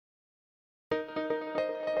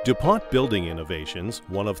DuPont Building Innovations,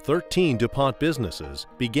 one of 13 DuPont businesses,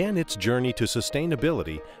 began its journey to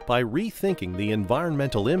sustainability by rethinking the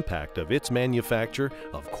environmental impact of its manufacture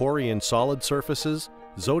of Corian solid surfaces,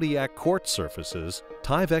 Zodiaq quartz surfaces,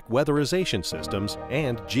 Tyvek Weatherization Systems,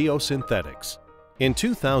 and geosynthetics. In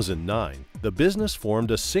 2009, the business formed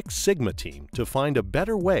a Six Sigma team to find a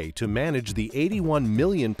better way to manage the 81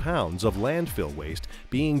 million pounds of landfill waste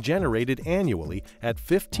being generated annually at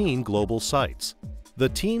 15 global sites. The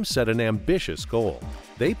team set an ambitious goal.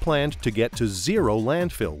 They planned to get to zero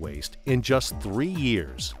landfill waste in just 3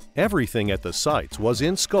 years. Everything at the sites was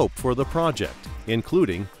in scope for the project,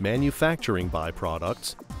 including manufacturing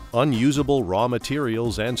byproducts, unusable raw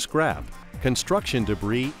materials and scrap, construction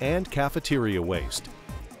debris, and cafeteria waste.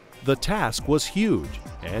 The task was huge,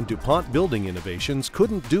 and DuPont Building Innovations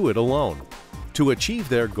couldn't do it alone. To achieve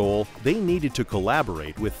their goal, they needed to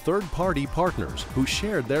collaborate with third-party partners who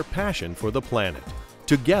shared their passion for the planet.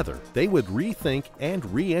 Together, they would rethink and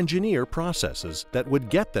re-engineer processes that would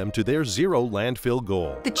get them to their zero landfill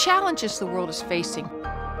goal. The challenges the world is facing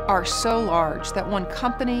are so large that one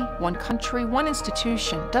company, one country, one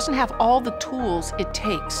institution doesn't have all the tools it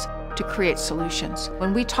takes to create solutions.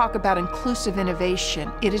 When we talk about inclusive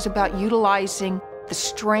innovation, it is about utilizing the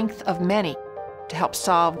strength of many to help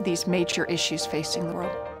solve these major issues facing the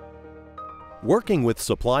world. Working with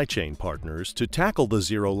supply chain partners to tackle the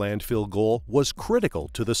zero landfill goal was critical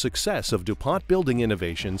to the success of DuPont Building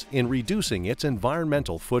Innovations in reducing its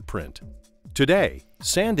environmental footprint. Today,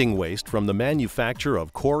 sanding waste from the manufacture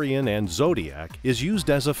of Corian and Zodiaq is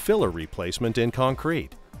used as a filler replacement in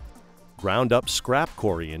concrete. Ground-up scrap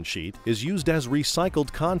Corian sheet is used as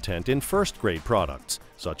recycled content in first-grade products,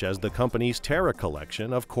 such as the company's Terra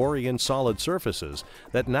collection of Corian solid surfaces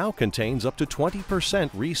that now contains up to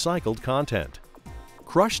 20% recycled content.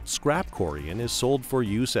 Crushed scrap Corian is sold for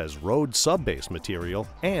use as road subbase material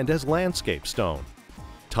and as landscape stone.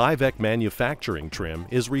 Tyvek manufacturing trim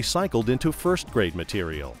is recycled into first-grade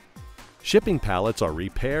material. Shipping pallets are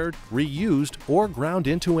repaired, reused, or ground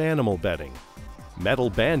into animal bedding.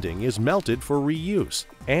 Metal banding is melted for reuse,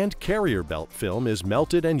 and carrier belt film is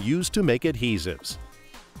melted and used to make adhesives.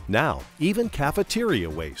 Now, even cafeteria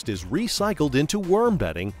waste is recycled into worm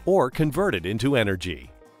bedding or converted into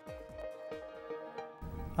energy.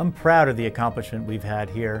 I'm proud of the accomplishment we've had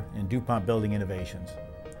here in DuPont Building Innovations.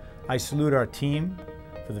 I salute our team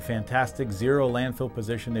for the fantastic zero landfill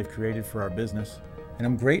position they've created for our business, and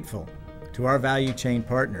I'm grateful to our value chain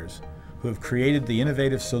partners who have created the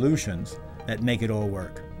innovative solutions that make it all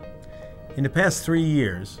work. In the past 3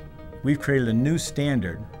 years, we've created a new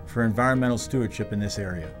standard for environmental stewardship in this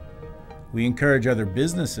area. We encourage other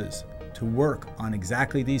businesses to work on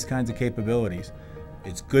exactly these kinds of capabilities.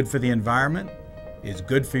 It's good for the environment, it's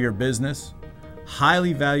good for your business,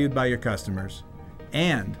 highly valued by your customers,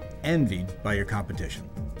 and envied by your competition.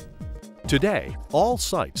 Today, all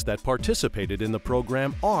sites that participated in the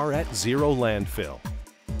program are at zero landfill.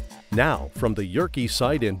 Now, from the Yerke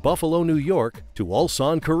site in Buffalo, New York, to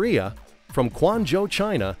Ulsan, Korea, from Guangzhou,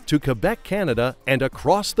 China, to Quebec, Canada, and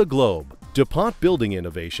across the globe, DuPont Building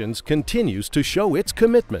Innovations continues to show its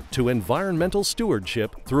commitment to environmental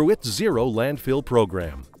stewardship through its zero landfill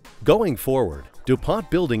program. Going forward, DuPont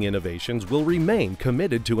Building Innovations will remain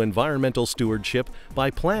committed to environmental stewardship by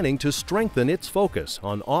planning to strengthen its focus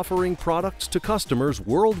on offering products to customers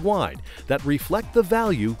worldwide that reflect the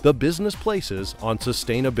value the business places on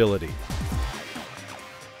sustainability.